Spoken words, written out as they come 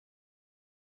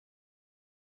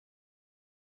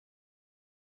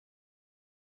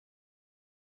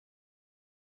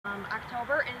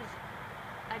October is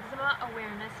Eczema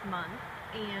Awareness Month,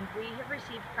 and we have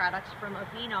received products from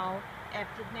AVEENO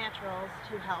Active Naturals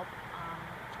to help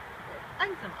with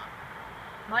eczema.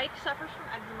 Mike suffers from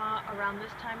eczema around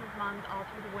this time of month, all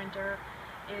through the winter.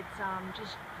 It's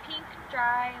just pink,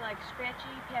 dry, like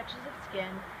scratchy patches of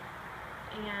skin,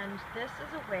 and this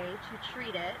is a way to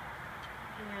treat it.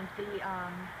 And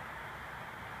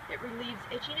it relieves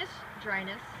itchiness,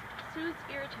 dryness, soothes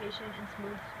irritation, and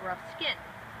smooths rough skin.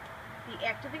 The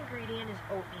active ingredient is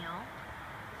oatmeal,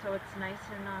 so it's nice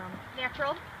and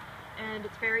natural, and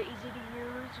it's very easy to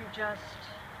use. You just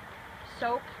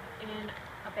soak in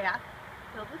a bath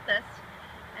filled with this,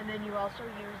 and then you also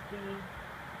use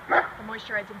the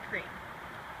moisturizing cream.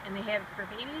 And they have it for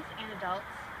babies and adults,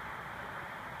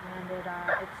 and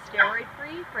it's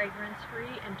steroid-free,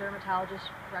 fragrance-free, and dermatologist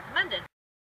recommended.